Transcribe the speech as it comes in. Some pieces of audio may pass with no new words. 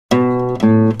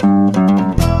On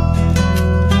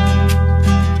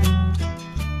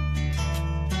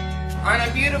a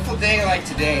beautiful day like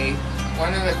today,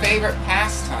 one of my favorite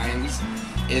pastimes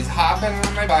is hopping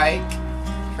on my bike,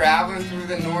 traveling through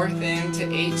the north end to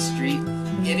 8th Street,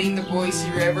 hitting the Boise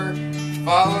River,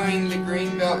 following the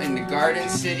Greenbelt into Garden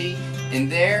City, and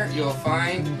there you'll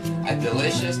find a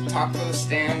delicious taco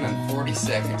stand on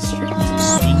 42nd Street.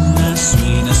 Suena,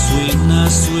 suena, suena,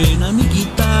 suena mi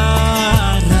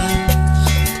guitarra,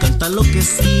 canta lo que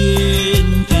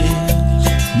siente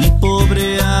mi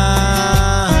pobre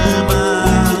alma.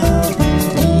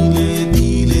 Dile,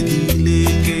 dile, dile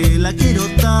que la quiero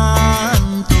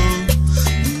tanto.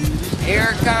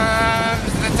 Here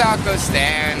comes the taco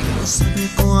stand. No sabe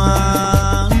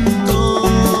cuánto.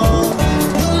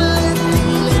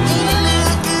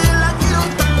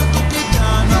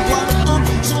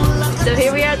 So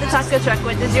here we are at the taco truck.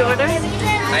 What did you order?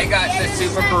 I got the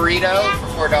Super-Burrito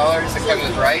for $4. It comes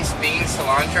with rice, beans,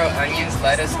 cilantro, onions,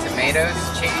 lettuce, tomatoes,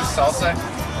 cheese, salsa,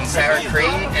 and sour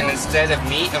cream. And instead of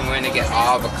meat, I'm going to get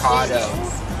avocado.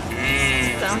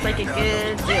 Sounds like a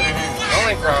good deal. The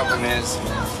only problem is,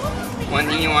 one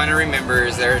thing you want to remember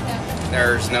is there's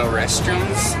no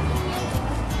restrooms.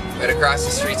 But across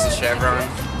the streets of Chevron,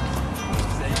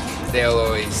 they'll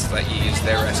always let you use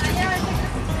their restroom.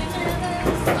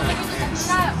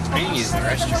 I can use the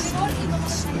restroom.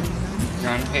 You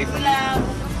want to pay for me?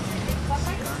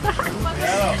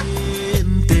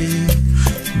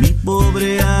 Mi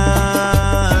pobre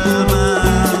alma.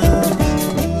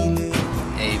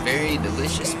 A very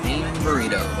delicious bean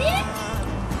burrito.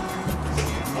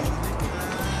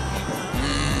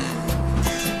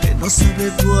 Que no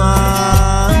sabe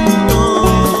cuánto.